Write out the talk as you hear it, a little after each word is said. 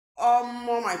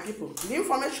My people, the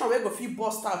information wey go fit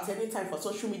burst out anytime for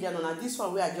social media na this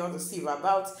one wey I just receive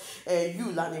about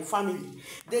Yul and im family.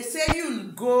 They say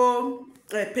Yul go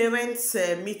parents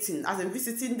meeting as a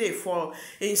visiting day for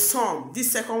im son,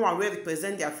 this second one wey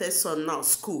represent their first son now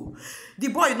school. The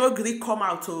boy no gree come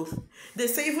out o. They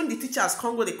say even the teachers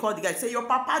come go dey call the guy say your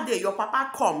papa dey, your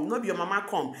papa come, no be your mama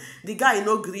come. The guy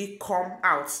no gree come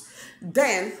out.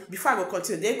 Then before I go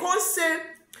continue, they come say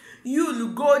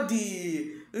Yul go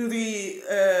the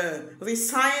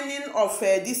resigning of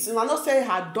this. I know say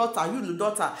her daughter, Yul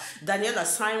daughter Daniela,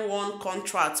 sign one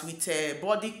contract with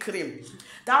body cream.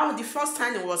 That was the first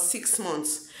time. It was 6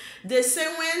 months. They say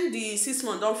when the 6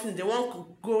 months don't finish, they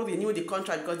won't go renew the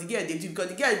contract because the girl they do, because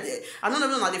the girl I don't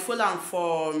know if they follow am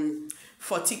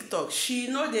for TikTok. She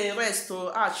know the rest.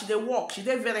 So she dey work, she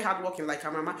dey very hard working like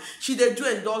her mama. She dey do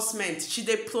endorsement, she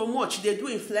dey promote, she dey do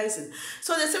influencing.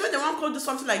 So they say when they want to do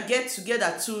something like get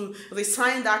together to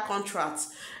resign that contract,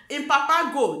 im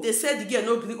papa go, they say the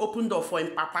girl no gree open door for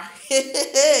im papa.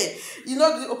 You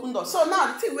no gree open door. So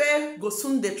now the thing where go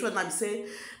soon dey trend na be say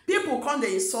people come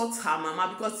dey insult her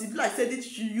mama because e be like say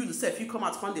this you sef you come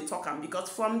out come dey talk am, because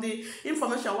from the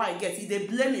information wey I get, e dey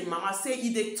blame im mama, say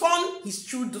e dey turn his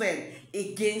children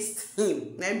against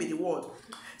him. Na be the word.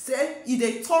 Say e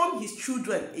dey turn his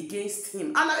children against him.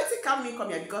 And na wetin carry me come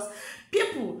here, because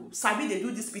people sabi dey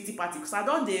do this pity party, because I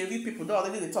don dey read people don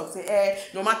already dey talk say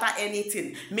no matter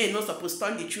anything, men no suppose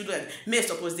turn the children, men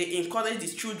suppose dey encourage the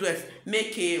children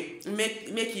make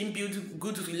him build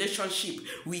good relationship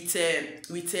with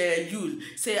Yul.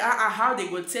 Say how they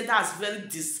go say that's very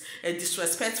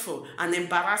disrespectful and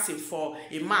embarrassing for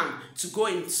a man to go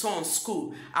in son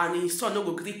school and his son no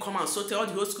go gree come out. So tell all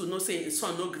the whole school no say his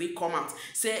son no gree come out.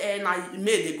 Say na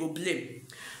may they go blame.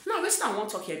 Now wetin I wan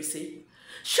talk here be say,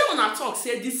 shey una talk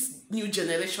say this new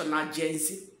generation na Gen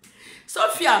Z.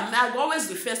 Sophia, I always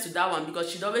refer to that one because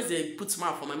she always put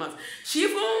mouth for my mouth. She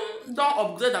even don't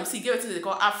upgrade them. See, get wetin they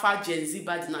call Alpha Gen Z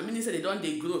body now. Meaning say they don't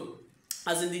they grow.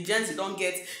 As in the Gen Z don't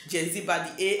get Gen Z body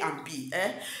A and B.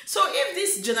 So if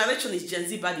this generation is Gen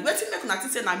Z body, wetin make una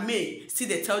think say na me still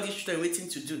they tell these children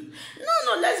wetin to do?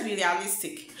 No, let's be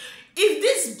realistic. If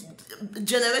this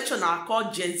generation are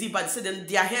called Gen Z, but say then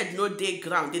their head no dey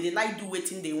ground, they like do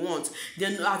wetin they want,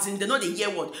 then as in they know the hear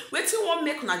word, wetin won't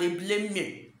make una they blame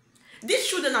me. These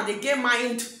children are they get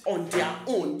mind on their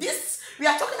own. This we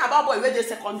are talking about boy where they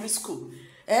secondary school.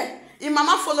 If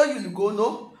mama follow you go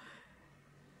no.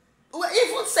 Well,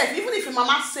 even if your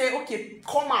mama say okay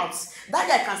come out, that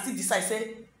guy can still decide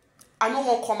say I no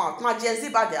wan come out. Now Gen Z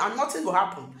back there and nothing will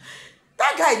happen.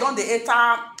 That guy don't they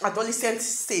enter adolescent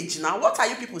stage now. What are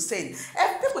you people saying?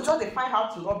 People just they find how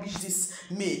to rubbish this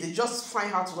me. They just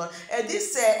find how to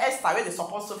this Esther where they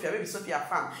support Sophia, where be Sophia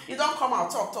fan. You don't come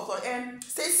out talk.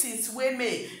 Say since when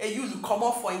me you come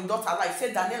off for in daughter life.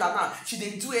 Say Daniela now she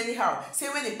they do anyhow. Say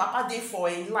when the papa dey for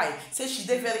in life. Say she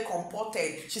they very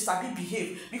comported. She sabi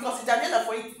behave because Daniela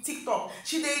for TikTok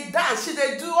she they dance. She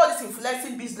they do all this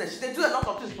influencing business. She they do a lot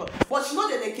of things, but she know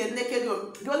they naked.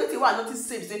 The only thing I notice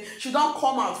say she don't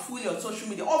come out fully on social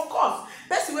media. Of course,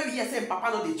 person wey be here say papa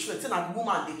no dey trend, say na the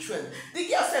woman dey trend. The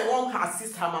girl say wan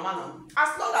assist her mama now.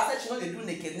 As long as she no dey do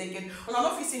naked, una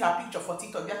no fit see her picture for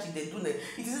TikTok that she dey do naked.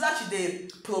 It is that she dey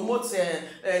promote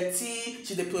tea,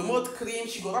 she dey promote cream,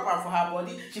 she go wrap am for her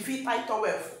body, she fit tie towel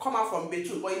come out from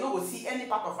bedroom, but you no go see any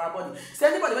part of her body. So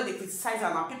anybody wey dey criticize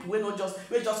her na people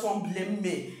wey just wan blame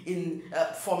me in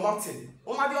for nothing.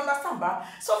 Una dey understand ba?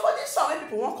 So for this one, when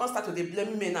people wan come start to dey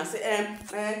blame me and say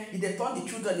e dey turn the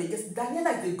children against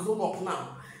Daniela is a grown up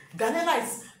now. Daniela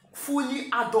is fully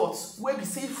adult. Wey be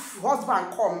say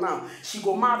husband come now, she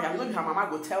go marry. I know her mama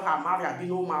go tell her marry, I be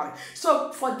no marry.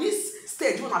 So for this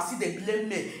stage, when I see they blame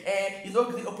me, you know,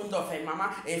 gree open door for him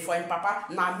mama and for him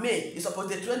papa. Na me, you suppose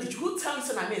they train the children. Who tell you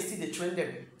say na me still they train them?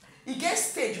 E get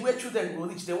stage where children go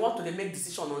reach, they want to make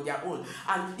decision on their own,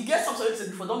 and e get some sort of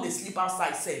before don't they sleep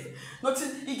outside safe.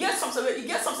 Nothing. E get some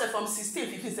from 16,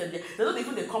 15, 17. They don't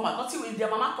even they come out. Nothing with their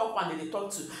mama talk one they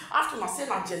talk to. After na say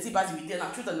na Gen Z body with them,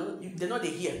 na children they know they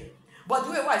hear. But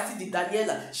the way why I see the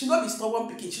Daniela, she not be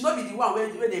stubborn pikin, she not be the one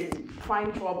where they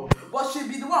find trouble, but she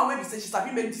be the one where we say she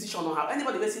sabi make decision on her.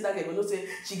 Anybody wey see that girl will know say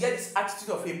she get this attitude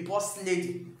of a boss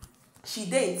lady. She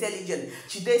dey intelligent,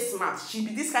 she dey smart, she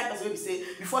be this kind of person wey be say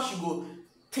before she go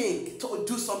think to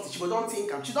do something, she go don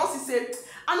think am. She don see say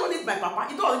I no need my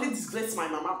papa, e don already disgrace my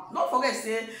mama. No forget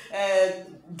say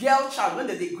girl child when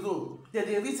they grow,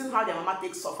 they reason how their mama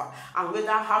take suffer and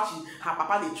whether how her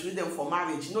papa dey treat them for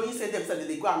marriage. You know, you say them say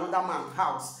they go another man's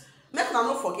house. Make una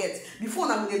no forget, before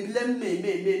una dey blame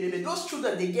me, those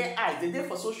children dey get eyes, dey dey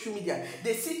for social media,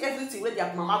 dey see everything wey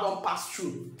their mama don pass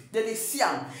through. Dey see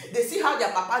am, dey see how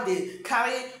their papa dey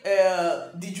carry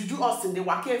the juju Austin dey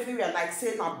waka everywhere like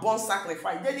say na born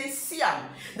sacrifice. Dey see am,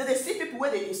 dey see people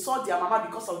wey dey insult their mama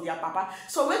because of their papa.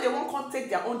 So when they wan come take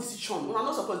their own decision, una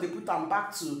no suppose dey put am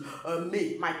back to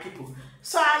me, my people.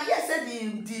 So I hear say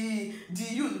the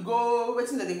youth go,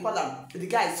 wetin dem dey call am, the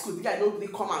guy school, the guy no gree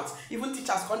come out. Even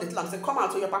teachers come dey tell am say come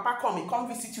out, so your papa come, he come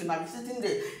visit you, na visiting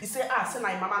day. He say say na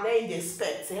him mama na him dey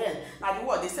expect. Na the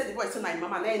word they say, the boy say na him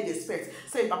mama na him dey expect.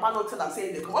 Say him papa no tell am say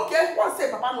him dey come. Okay, once say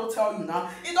papa no tell you now,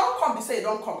 he don come, be say he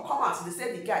don come out. They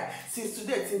say the guy since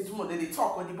today, since tomorrow they dey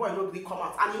talk, but the boy no gree come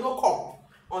out, and he no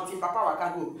come until papa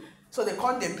waka go. So they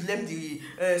come, they blame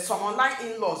the some online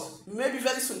in-laws. Maybe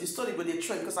very soon the story will dey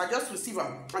trend, because I just receive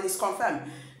them and it's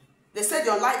confirmed. They say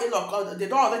the online in-law, they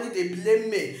don't already, they blame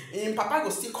me. And papa go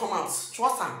still come out,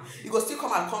 trust him. He go still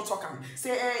come and come talk him.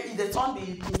 Say, if they turn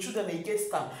the children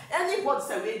against them. Anybody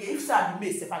say, if say I be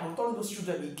me, if I go turn those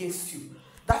children against you.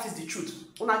 That is the truth.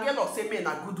 Una get love say me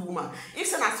na good woman. If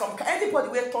say na some anybody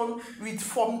wey turn with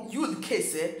from you the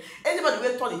case, anybody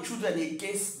wey turn the children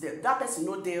against them, that person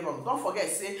no dey wrong. Don't forget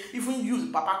say even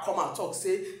you papa come and talk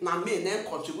say na me then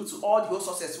contribute to all the whole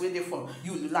success wey dey for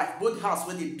you like both house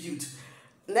wey dey build.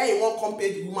 Now you won't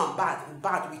compare the woman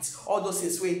bad with all those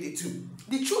things wey they do.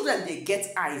 The children they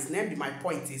get eyes. Now be my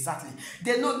point exactly.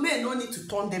 They may no need to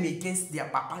turn them against their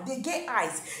papa. They get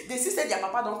eyes. They see say their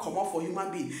papa don't come out for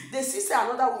human being. They see say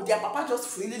their papa just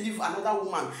freely leave another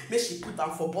woman. Make she put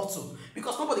them for bottle.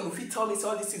 Because nobody will fit tell me say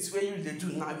all these things where you they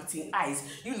do now with eyes.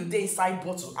 You they inside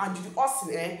bottle and you also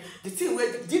the thing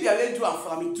where did they do am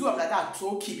for me do am like that to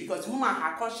okay because the woman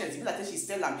her conscience even like she's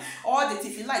still am all the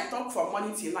if you like talk from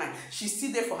morning till night she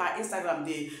still there for her Instagram.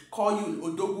 They call you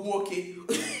Odogunwoke.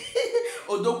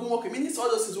 Odogunwoke meaning all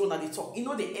those things when they talk, you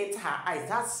know they enter her eyes.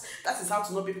 That is how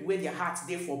to know people where their hearts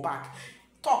there for back.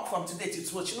 Talk from today to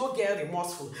tomorrow. She no get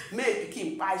remorseful. May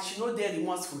pikin buy. She no get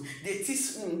remorseful. They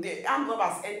teach. The armed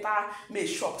robbers enter May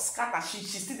shop scatter. She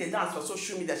still they dance for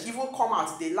social media. She even come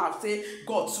out. They laugh. Say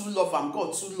God too love am.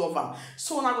 God too love am.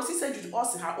 So now go see say Judy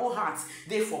us in her own heart.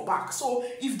 They for back. So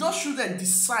if those children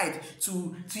decide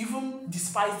to even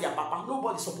despise their papa,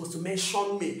 nobody supposed to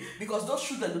mention me because those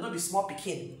children will not be small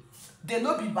pikin. They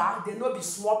no be bad, they no be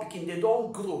small pikin, they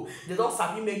don't grow, they don't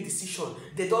sabi make decision,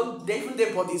 they even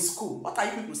dey boarding school. What are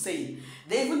you people saying?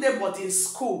 They even dey boarding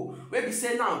school. Where we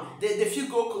say now, they feel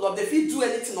go club, they feel do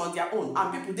anything on their own,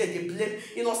 and people there they blame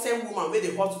innocent woman where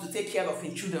they hustle to take care of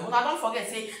their children. And I don't forget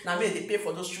say now may they pay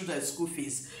for those children's school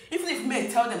fees. Even if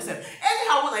men tell themselves,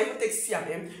 anyhow when I even take care of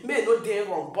them, may no dey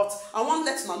wrong, but I want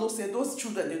let you know say those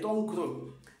children they don't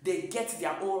grow. They get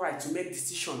their own right to make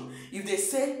decision. If they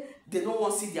say they don't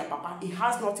want to see their papa, it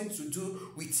has nothing to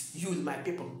do with you, my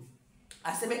people.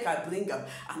 I say make I bring up.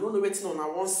 I don't know waiting on. I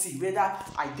won't see whether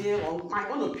I dare or my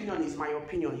own opinion is my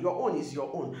opinion. Your own is your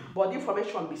own. But the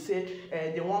information we say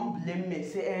they won't blame me.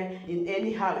 Say in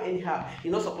anyhow,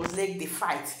 you're not supposed to make the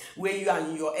fight where you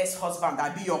and your ex-husband,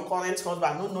 that be your current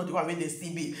husband, don't know the one where they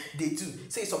still be. They do.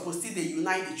 Say you're supposed to they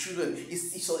unite the children. It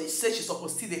says you're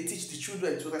supposed to they teach the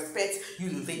children to respect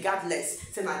you regardless.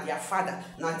 Say now their father,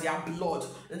 now their blood.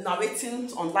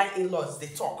 Narrating online in-laws they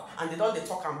talk and they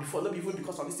talk and before not even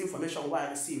because of this information.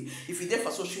 I receive. If you there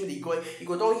for social media, you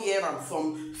go don't hear them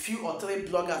from few or three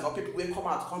bloggers or people will come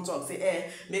out come talk say,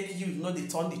 make you know they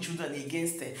turn the children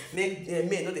against them. Make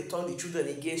may know they turn the children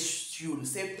against you.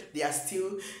 Say they are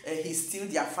still he's still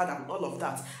their father and all of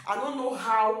that. I don't know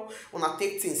how when I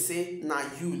take things say now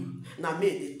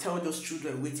may they tell those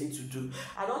children waiting to do.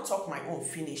 I don't talk my own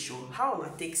finish. How when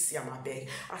I take see my beg.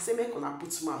 I say make when I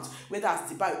put mouth whether as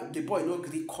the boy no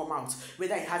really come out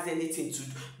whether it has anything to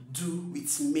do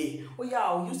with me. Oh yeah,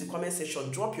 I'll use the comment section.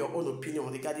 Drop your own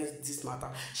opinion regarding this matter.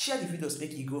 Share the videos,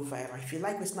 make it go viral. If you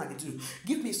like what I do,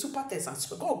 give me super thanks and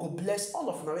super. God go bless all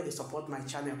of you where they support my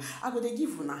channel. I go they give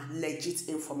you legit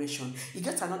information. You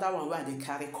get another one where they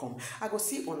carry come. I go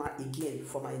see you again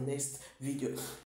for my next video.